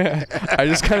bushes? Yeah. I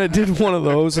just kind of did one of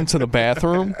those into the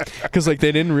bathroom because, like,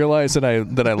 they didn't realize that I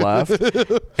left.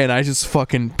 And I just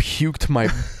fucking puked my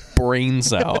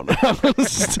brains out.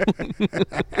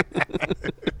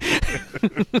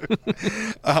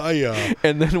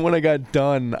 And then when I got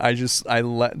done,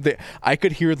 I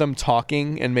could hear them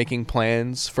talking and making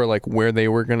plans for like where they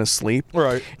were gonna sleep.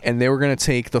 Right. And they were gonna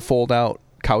take the fold out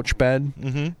couch bed,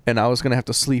 and I was gonna have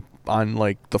to sleep on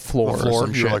like the floor. The floor. Or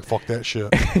some You're shit. like, fuck that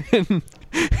shit. and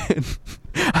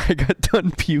I got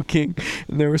done puking,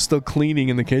 and they were still cleaning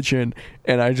in the kitchen,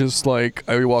 and I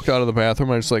walked out of the bathroom,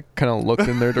 and I just like kind of looked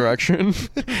in their direction,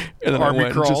 and then Army I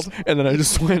went crawled. I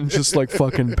just went and just like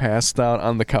fucking passed out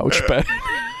on the couch bed.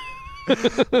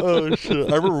 Oh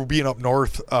shit! I remember being up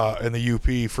north in the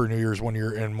UP for New Year's one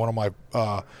year, and one of my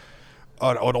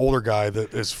an older guy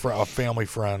that is a family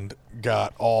friend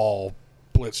got all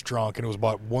blitz drunk, and it was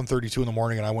about 1:32 in the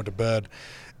morning, and I went to bed,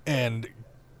 and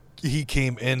he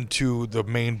came into the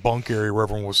main bunk area where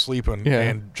everyone was sleeping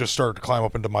and just started to climb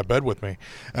up into my bed with me,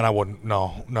 and I wouldn't.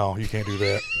 No, you can't do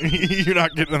that. You're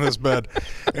not getting in this bed.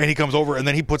 And he comes over, and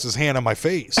then he puts his hand on my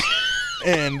face,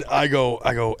 and I go,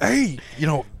 hey,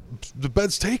 the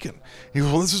bed's taken. He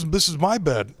goes, well, this is my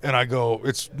bed. And I go,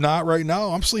 it's not right now.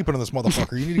 I'm sleeping in this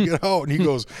motherfucker. You need to get out. And he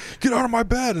goes, get out of my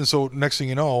bed. And so next thing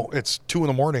you know, it's 2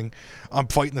 a.m. I'm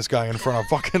fighting this guy in front of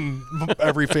fucking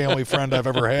every family friend I've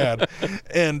ever had.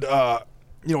 And,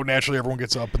 naturally everyone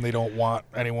gets up and they don't want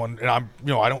anyone. And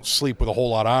I don't sleep with a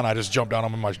whole lot on. I just jump down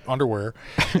in my underwear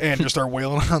and just start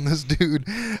wailing on this dude.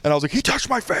 And I was like, he touched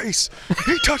my face.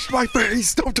 He touched my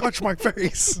face. Don't touch my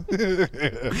face.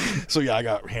 So yeah, I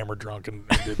got hammered drunk and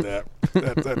did that.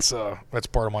 That's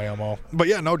part of my MO. But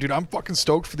yeah, no, dude, I'm fucking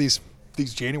stoked for these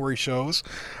January shows.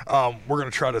 We're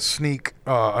gonna try to sneak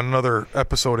another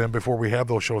episode in before we have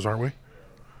those shows, aren't we?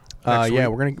 Yeah,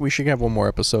 we should have one more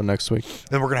episode next week.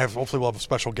 Then we're gonna hopefully we'll have a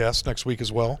special guest next week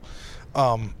as well. We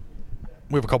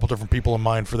have a couple different people in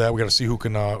mind for that. We got to see who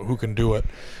can do it,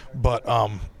 but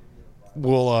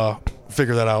we'll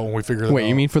figure that out when we figure that out. Wait,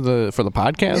 you mean for the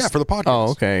podcast? Yeah, for the podcast.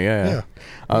 Oh, okay, yeah.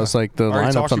 I was like, the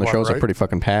already lineups on the shows right? are pretty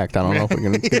fucking packed. I don't know if we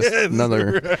can get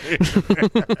another.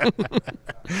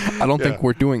 I don't think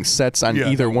we're doing sets on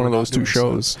either one of those two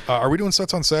shows. Are we doing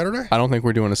sets on Saturday? I don't think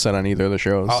we're doing a set on either of the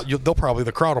shows.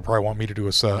 The crowd will probably want me to do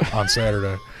a set on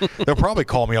Saturday. They'll probably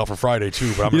call me out for Friday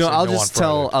too, but I'm gonna say I'll no just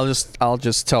on Friday. I'll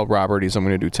just tell Robert I'm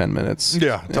going to do 10 minutes.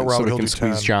 Yeah, tell Robert so we he'll can do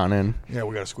squeeze 10. John in. Yeah,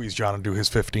 we got to squeeze John and do his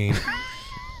 15.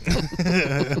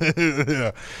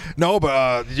 Yeah. No,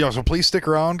 but so please stick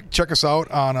around. Check us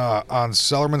out on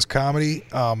Sellerman's Comedy,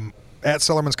 at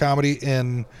Sellerman's Comedy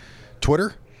in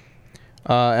Twitter.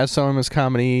 At Sellerman's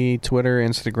Comedy, Twitter,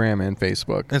 Instagram, and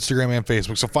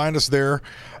Facebook. So find us there.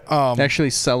 Actually,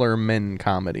 Sellerman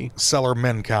Comedy.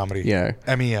 Sellerman Comedy. Yeah.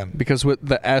 MEN. Because with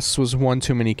the S was one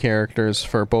too many characters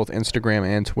for both Instagram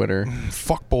and Twitter.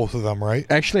 Fuck both of them, right?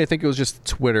 Actually, I think it was just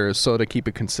Twitter, so to keep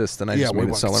it consistent, I just made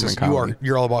it Sellerman Comedy.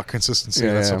 You're all about consistency.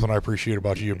 Yeah, That's yeah. something I appreciate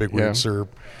about you big weird Serb.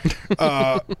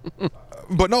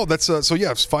 But no, that's so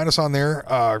yeah, find us on there.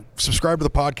 Subscribe to the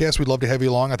podcast. We'd love to have you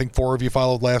along. I think 4 of you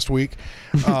followed last week.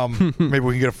 Maybe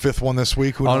we can get a 5th one this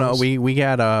week. Who knows? No, we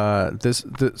got this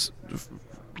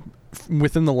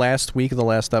within the last week of the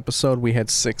last episode, we had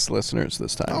 6 listeners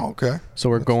this time. Oh, okay. So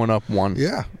we're going up 1.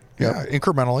 Yeah,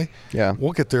 incrementally. Yeah,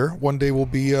 we'll get there. One day we'll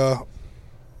be on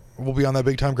that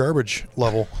big time garbage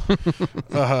level.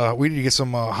 We need to get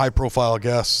some high profile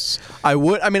guests. I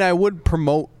would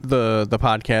promote the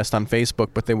podcast on Facebook,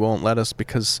 but they won't let us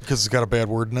because it's got a bad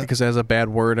word in it. Because it has a bad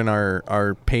word in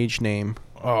our page name.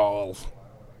 Oh,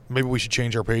 maybe we should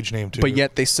change our page name too. But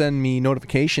yet they send me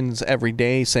notifications every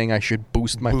day saying I should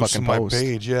boost my fucking post.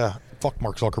 Page, yeah. Fuck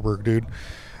Mark Zuckerberg, dude.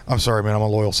 I'm sorry, man. I'm a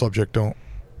loyal subject. Don't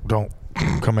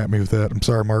come at me with that. I'm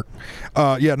sorry, Mark.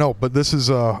 But this is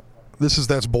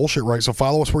that's bullshit, right? So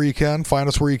follow us where you can, find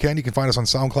us where you can. You can find us on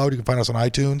SoundCloud, you can find us on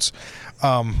iTunes.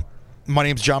 My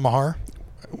name's John Mahar.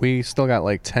 We still got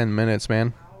like 10 minutes,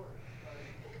 man.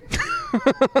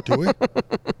 Do we?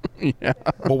 Yeah.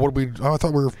 Well, I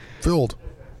thought we were filled.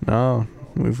 No,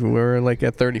 we're like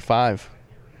at 35.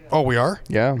 Oh, we are?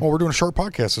 Yeah. Well, we're doing a short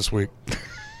podcast this week.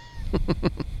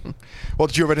 Well,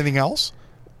 did you have anything else?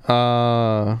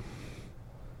 Well,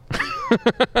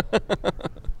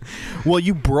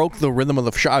 you broke the rhythm of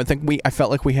the show. I felt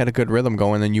like we had a good rhythm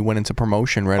going, then you went into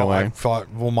promotion right away. I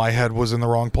thought, my head was in the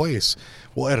wrong place.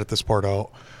 We'll edit this part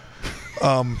out.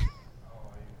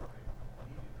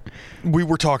 We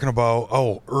were talking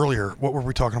about, earlier. What were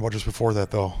we talking about just before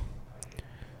that, though?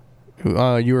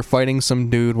 You were fighting some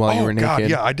dude while you were naked. God,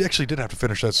 yeah, I actually did have to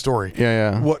finish that story.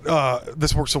 Yeah. What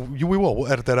this works, so we will.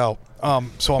 We'll edit that out.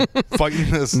 So I'm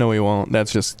fighting this. No, we won't.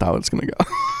 That's just how it's gonna go.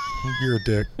 You're a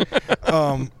dick.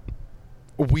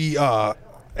 We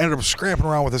ended up scrapping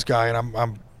around with this guy, and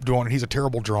I'm doing. He's a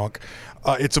terrible drunk.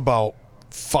 It's about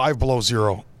 5 below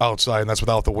zero outside, and that's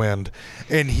without the wind.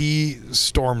 And he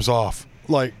storms off.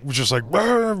 Like, was just like,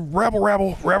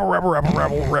 rabble,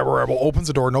 opens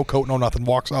the door, no coat, no nothing,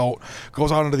 walks out,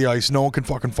 goes out into the ice, no one can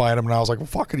fucking find him. And I was like, well,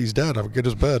 fuck it, he's dead. I'll get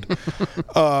his bed.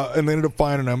 And they ended up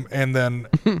finding him, and then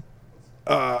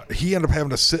he ended up having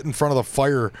to sit in front of the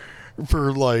fire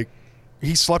for like,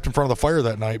 he slept in front of the fire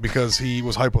that night because he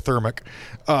was hypothermic.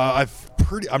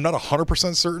 I'm not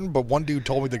 100% certain, but one dude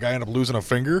told me the guy ended up losing a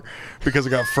finger because it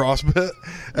got frostbit.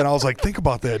 And I was like, think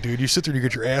about that, dude. You sit there and you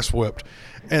get your ass whipped,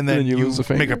 and then you lose a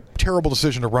finger? make a terrible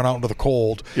decision to run out into the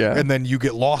cold, and then you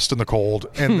get lost in the cold,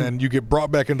 and then you get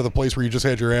brought back into the place where you just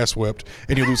had your ass whipped,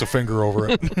 and you lose a finger over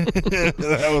it.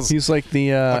 That was he's like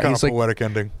the kind of poetic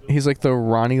ending. He's like the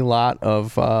Ronnie Lott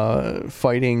of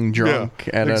fighting drunk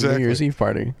at a New Year's Eve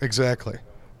party. Exactly.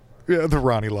 Yeah, the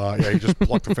Ronnie Law. Yeah, he just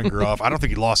plucked the finger off. I don't think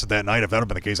he lost it that night. If that had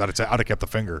been the case, I'd have kept the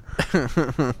finger.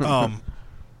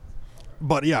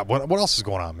 But yeah, what else is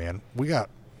going on, man? We got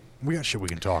shit we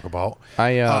can talk about.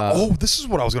 This is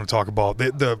what I was going to talk about.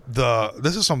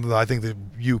 This is something that I think that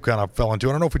you kind of fell into.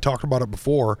 I don't know if we talked about it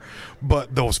before,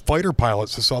 but those fighter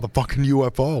pilots that saw the fucking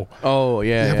UFO. Oh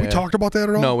yeah. Have we talked about that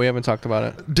at all? No, we haven't talked about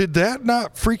it. Did that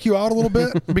not freak you out a little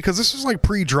bit? Because this is like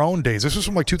pre-drone days. This was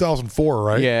from like 2004,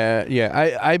 right?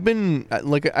 Yeah. I've been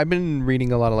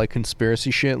reading a lot of like conspiracy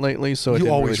shit lately, so it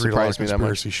didn't really surprise me that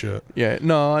much. Conspiracy shit. Yeah.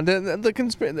 No,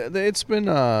 it's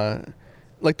been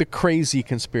like the crazy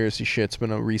conspiracy shit's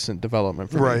been a recent development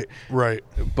for me. Right.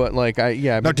 But like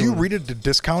now, do you read it to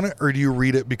discount it, or do you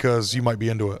read it because you might be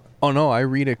into it? Oh no, I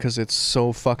read it because it's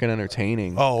so fucking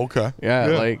entertaining. Oh, okay. Yeah.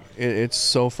 Like it's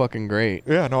so fucking great.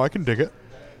 Yeah, no, I can dig it.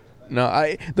 No,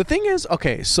 the thing is,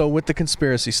 okay, so with the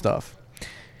conspiracy stuff,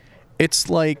 it's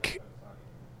like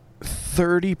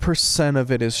 30% of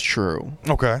it is true.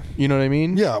 Okay. You know what I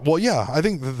mean? Yeah. Well, yeah. I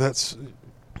think that's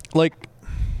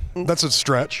a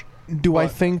stretch. Do I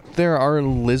think there are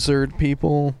lizard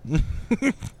people?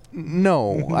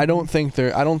 No, I don't think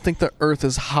the Earth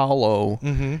is hollow,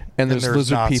 and there's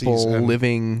lizard Nazis people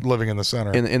living in the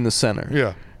center. In the center.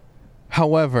 Yeah.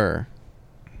 However,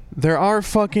 there are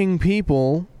fucking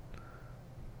people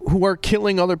who are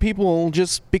killing other people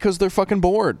just because they're fucking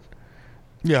bored.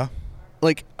 Yeah.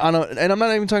 Like and I'm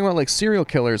not even talking about like serial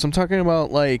killers. I'm talking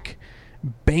about like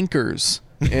bankers.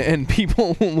 And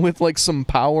people with like some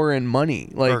power and money,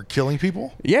 like are killing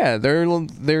people. Yeah, they're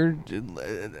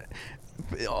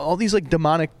all these like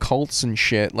demonic cults and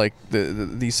shit, like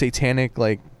these satanic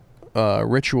like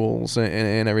rituals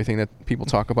and everything that people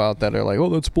talk about that are like, oh,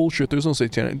 that's bullshit. There's no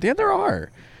satanic. Yeah, there are.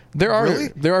 Really?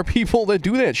 There are people that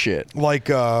do that shit. Like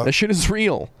that shit is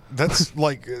real. That's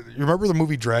like you remember the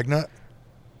movie Dragnet?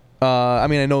 I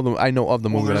mean, I know of the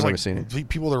movie, but I've never like seen it.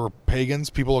 People that were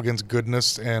pagans, people against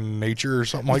goodness and nature, or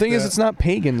something like that. The thing is, it's not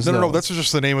pagans. No. That's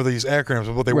just the name of these acronyms.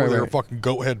 But what they were, they were fucking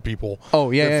goat head people. Oh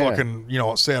yeah, that yeah.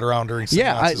 fucking sat around during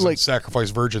seances and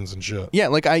sacrificed virgins and shit. Yeah,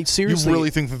 like I seriously. You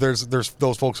really think that there's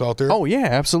those folks out there? Oh yeah,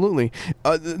 absolutely.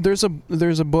 There's a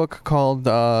book called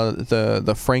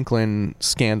the Franklin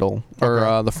Scandal,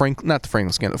 or the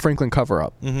Franklin Cover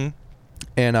Up. Mm-hmm.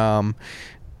 And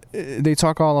they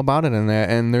talk all about it in that,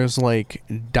 and there's like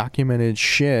documented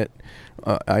shit.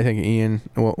 I think Ian,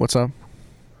 what's up?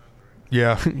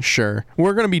 Yeah, sure.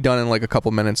 We're gonna be done in like a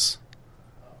couple minutes.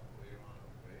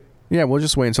 Yeah, we'll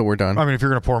just wait until we're done. I mean, if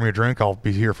you're gonna pour me a drink, I'll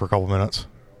be here for a couple minutes.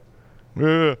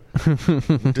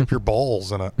 Dip your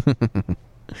balls in it.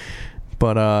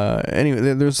 But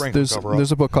anyway, there's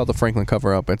a book called The Franklin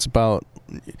Cover Up. It's about,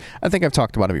 I think I've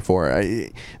talked about it before.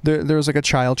 There was like a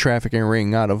child trafficking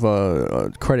ring out of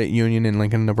a credit union in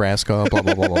Lincoln, Nebraska. Blah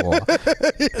blah blah blah blah.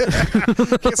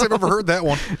 Can't say I've ever heard that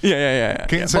one. Yeah.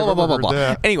 Can't say I've ever heard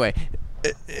that. Anyway,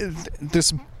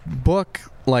 this book,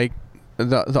 like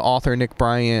the author Nick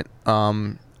Bryant,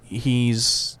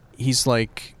 he's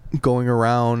like going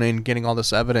around and getting all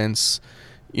this evidence,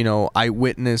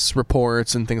 eyewitness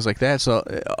reports and things like that, so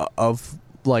of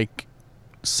like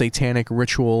satanic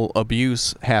ritual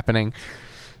abuse happening.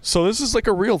 So this is like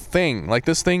a real thing. Like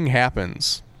this thing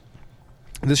happens.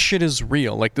 This shit is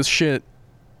real. Like this shit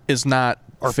is not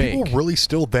fake. Are people really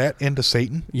still that into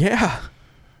Satan? Yeah.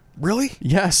 Really?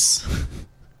 Yes.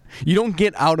 You don't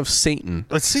get out of Satan.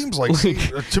 It seems like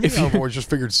Satan, to me, I've always just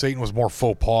figured Satan was more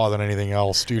faux pas than anything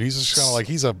else, dude. He's just kind of like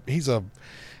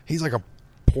he's like a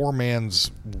poor man's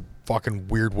fucking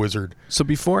weird wizard. So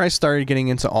before I started getting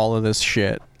into all of this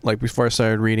shit, like before I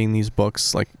started reading these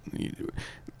books, like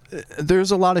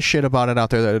there's a lot of shit about it out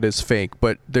there that it is fake,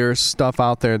 but there's stuff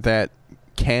out there that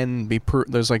can be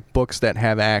there's like books that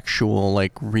have actual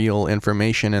like real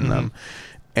information in them,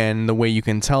 and the way you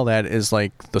can tell that is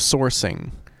like the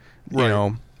sourcing.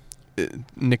 Right.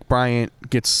 Nick Bryant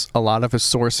gets a lot of his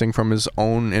sourcing from his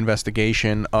own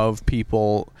investigation of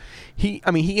people. He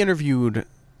interviewed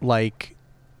like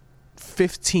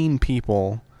 15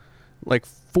 people, like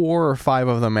 4 or 5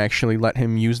 of them actually let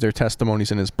him use their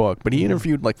testimonies in his book, but he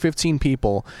interviewed like 15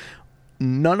 people.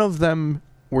 None of them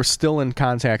were still in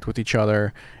contact with each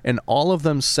other, and all of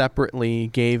them separately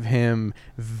gave him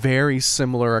very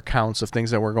similar accounts of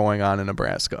things that were going on in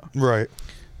Nebraska. Right.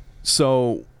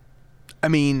 So, I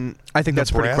mean, I think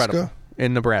that's pretty credible.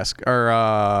 In Nebraska, or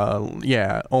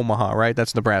Omaha, right?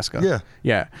 That's Nebraska. Yeah.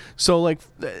 Yeah. So, like,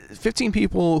 15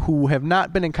 people who have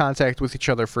not been in contact with each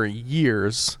other for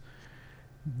years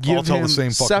give all tell him the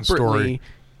same fucking separately, story.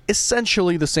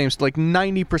 essentially the same, like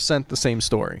 90% the same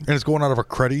story. And it's going out of a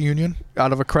credit union?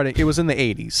 Out of a credit, it was in the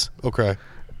 80s. Okay.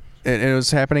 And it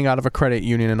was happening out of a credit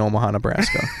union in Omaha,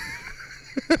 Nebraska.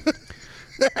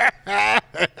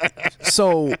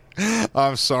 So,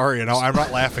 I'm sorry, I'm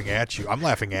not laughing at you. I'm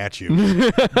laughing at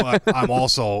you, but I'm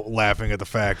also laughing at the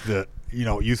fact that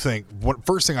you think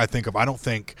first thing I think of. I don't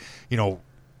think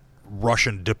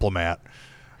Russian diplomat.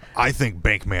 I think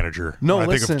bank manager. No, when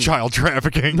I think of child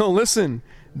trafficking. No, listen.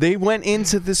 They went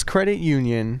into this credit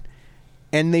union,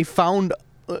 and they found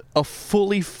a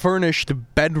fully furnished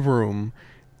bedroom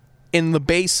in the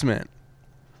basement.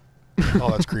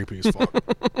 Oh, that's creepy as fuck.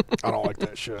 I don't like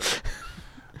that shit.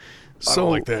 I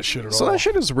don't like that shit at all. So that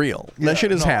shit is real. That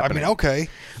shit is happening. I mean, okay.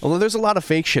 Although there's a lot of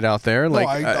fake shit out there. Like,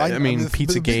 I mean, the big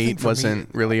thing Pizzagate for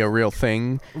wasn't me, really a real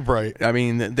thing. Right. I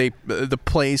mean, the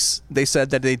place, they said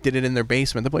that they did it in their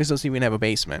basement. The place doesn't even have a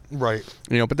basement. Right.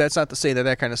 But that's not to say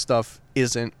that kind of stuff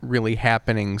isn't really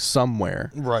happening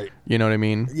somewhere. Right. You know what I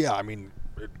mean? Yeah, I mean,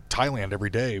 Thailand every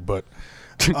day, but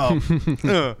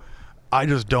I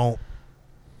just don't.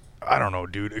 I don't know,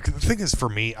 dude. The thing is, for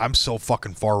me, I'm so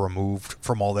fucking far removed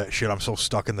from all that shit. I'm so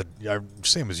stuck in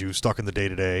same as you, stuck in the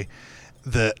day-to-day,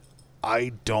 that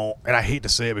I don't, and I hate to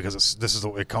say it because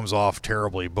it comes off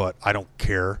terribly, but I don't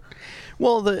care.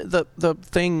 Well, the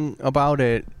thing about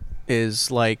it is,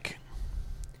 like,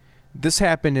 this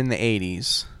happened in the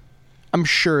 80s. I'm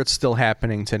sure it's still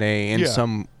happening today in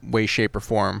some way, shape, or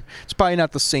form. It's probably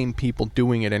not the same people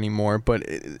doing it anymore, but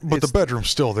the bedroom's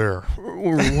still there.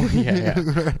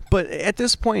 Yeah. But at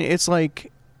this point, it's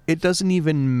like, it doesn't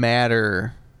even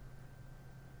matter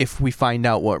if we find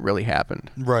out what really happened.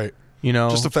 Right.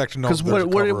 Just the fact to know. Because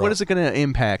what is it going to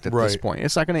impact at this point?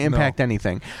 It's not going to impact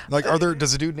anything. Like,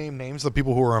 does the dude name names of the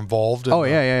people who are involved?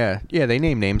 Yeah. They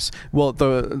name names. Well,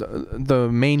 the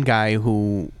main guy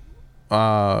who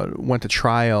went to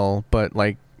trial, but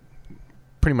like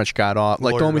pretty much got off.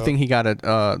 Like the only thing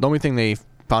the only thing they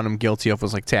found him guilty of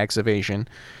was like tax evasion.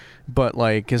 But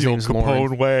like his name's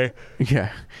Lawrence. Way.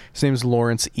 Yeah, his name's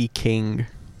Lawrence E. King.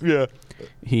 Yeah.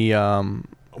 He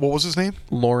What was his name?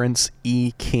 Lawrence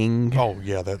E. King. Oh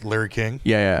yeah, that Larry King.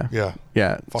 Yeah.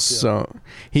 Fuck so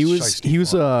he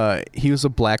was a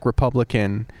black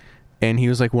Republican, and he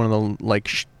was like one of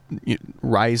the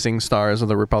rising stars of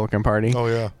the Republican Party. Oh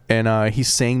yeah. And he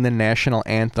sang the national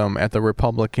anthem at the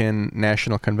Republican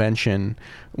National Convention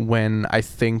when I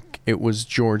think it was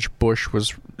George Bush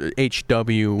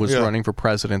HW was running for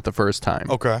president the first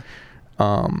time. Okay.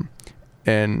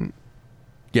 And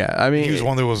yeah, I mean, he was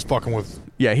one that was fucking with.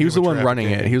 Yeah, he was the one running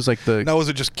it. He was like the. Now, was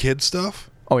it just kid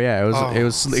stuff? Oh yeah, it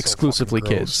was exclusively so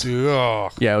gross, kids. Dude. Oh.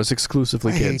 Yeah, it was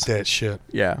exclusively kids. I hate that shit.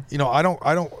 Yeah.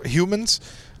 Humans,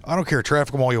 I don't care.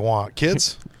 Traffic them all you want.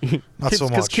 Kids, not so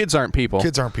much. Because kids aren't people.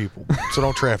 Kids aren't people, so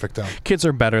don't traffic them. Kids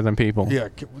are better than people. Yeah,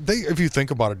 if you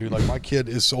think about it, dude, like my kid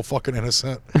is so fucking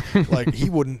innocent. Like he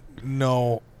wouldn't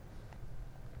know.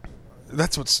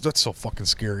 That's so fucking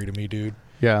scary to me, dude.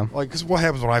 Yeah. Like, because what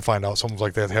happens when I find out someone's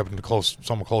like that happened to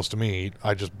someone close to me?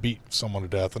 I just beat someone to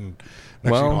death, and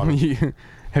next thing you know,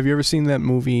 have you ever seen that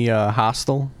movie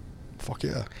Hostel? Fuck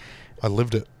yeah, I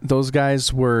lived it. Those guys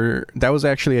that was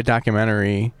actually a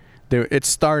documentary. It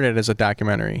started as a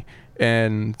documentary,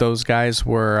 and those guys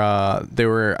were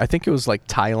I think it was like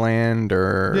Thailand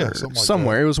or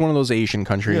somewhere. Like it was one of those Asian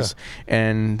countries,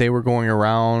 and they were going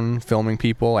around filming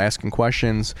people, asking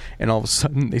questions, and all of a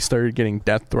sudden they started getting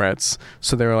death threats.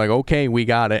 So they were like, "Okay, we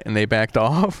got it," and they backed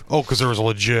off. Oh, because there was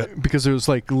because there was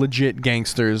like legit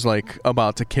gangsters like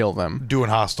about to kill them, doing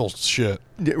hostile shit.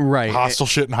 Right, hostile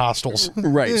shit in hostels.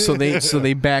 Right. So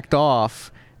they backed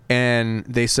off. And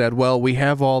they said, well, we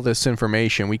have all this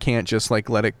information. We can't just like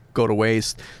let it go to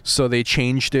waste. So they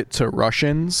changed it to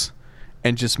Russians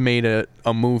and just made a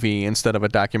movie instead of a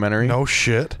documentary. No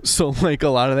shit. So like a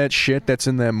lot of that shit that's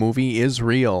in that movie is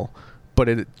real, but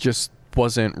it just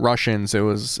wasn't Russians. It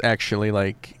was actually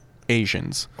like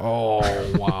Asians. Oh,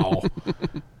 wow.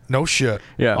 No shit.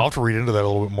 Yeah. I'll have to read into that a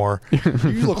little bit more.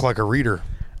 You look like a reader.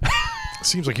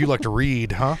 Seems like you like to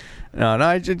read, huh?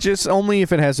 No, just only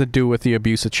if it has to do with the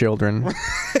abuse of children.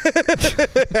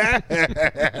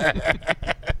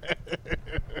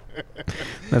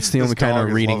 That's the only kind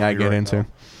of reading I get into.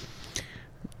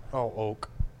 Oh, Oak,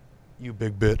 you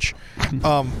big bitch.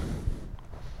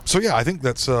 So yeah, I think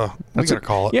that's we gotta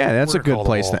call it. Yeah, that's We're a good gonna call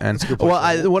place the to end. That's a good place Well, to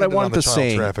end. what I Ended on wanted the to child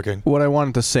say, trafficking. what I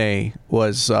wanted to say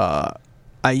was,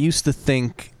 I used to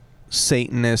think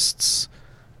Satanists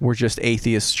were just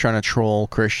atheists trying to troll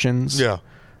Christians. Yeah.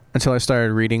 Until I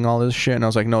started reading all this shit, and I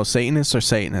was like, no, Satanists are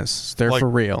Satanists. They're Like, for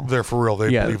real. They're for real. They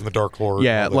Yeah. believe in the Dark Lord.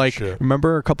 Yeah, and all that like, shit.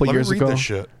 remember a couple Let years me read ago? this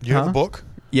shit. You have Huh? a book?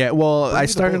 Yeah, well, Read I the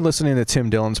started book. listening to Tim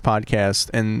Dillon's podcast,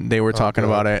 and they were talking God.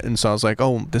 about it, and so I was like,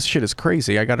 oh, this shit is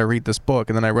crazy. I got to read this book.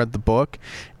 And then I read the book,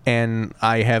 and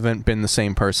I haven't been the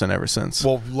same person ever since.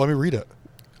 Well, let me read it.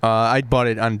 I bought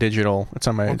it on digital. It's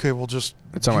on my... Okay, well, just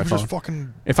It's on my just phone.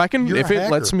 fucking If I can, You're if a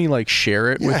it lets hacker. me like share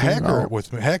it with you, hacker it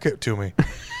with me. Hack it to me.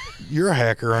 You're a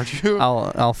hacker, aren't you?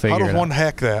 I'll How figure does it one out.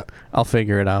 hack that? I'll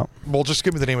figure it out. Well, just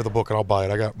give me the name of the book and I'll buy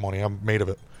it. I got money. I'm made of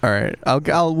it. All right,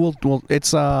 we'll.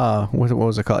 It's what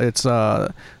was it called? It's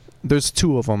there's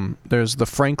two of them. There's the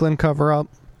Franklin cover up,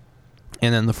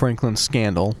 and then the Franklin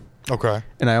scandal. Okay.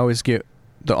 And I always get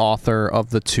the author of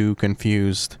the two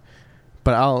confused.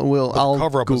 But I'll The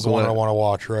cover up Google is the one it. I want to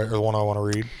watch, right? Or the one I want to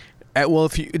read. Well,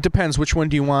 it depends. Which one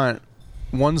do you want?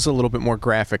 One's a little bit more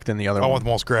graphic than the other I one. want the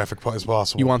most graphic as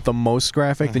possible. You want the most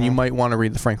graphic? Then you Mhm. might want to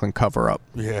read the Franklin cover up.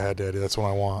 Yeah, Daddy, that's what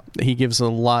I want. He gives a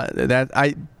lot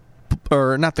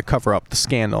or not the cover up, the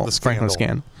scandal. The Franklin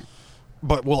scandal.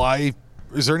 scandal. But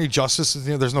is there any justice at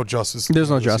the end? There's no justice. There's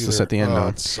no of this justice either. at the end. Oh, No.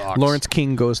 it sucks. Lawrence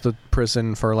King goes to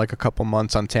prison for like a couple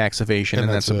months on tax evasion, and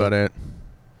that's about it.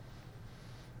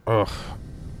 Ugh.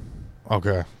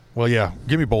 Okay. Well, yeah.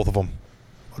 Give me both of them.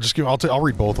 I'll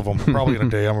read both of them probably in a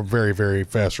day. I'm a very, very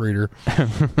fast reader.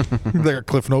 They got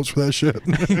cliff notes for that shit.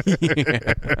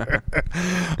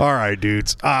 All right,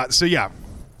 dudes. So yeah,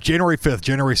 January 5th,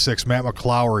 January 6th, Matt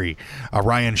McClowry,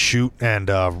 Ryan Shute, and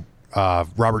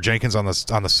Robert Jenkins on the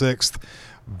 6th.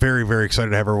 Very, very excited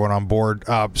to have everyone on board.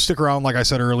 Stick around, like I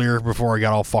said earlier, before I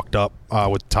got all fucked up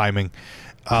with timing.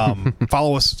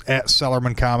 Follow us at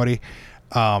Sellerman Comedy,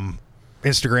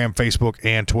 Instagram, Facebook,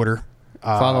 and Twitter.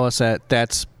 Follow us at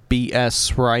That's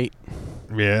BS Right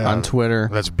on Twitter.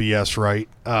 That's BS Right.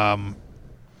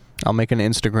 I'll make an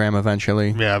Instagram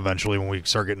eventually. Yeah, eventually when we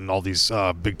start getting all these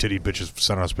big titty bitches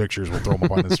sending us pictures, we'll throw them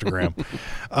up on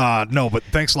Instagram. No, but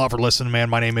thanks a lot for listening, man.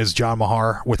 My name is John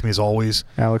Mahar. With me as always,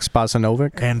 Alex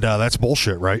Bosanovic. and that's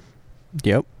bullshit, right?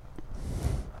 Yep.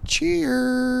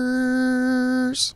 Cheers.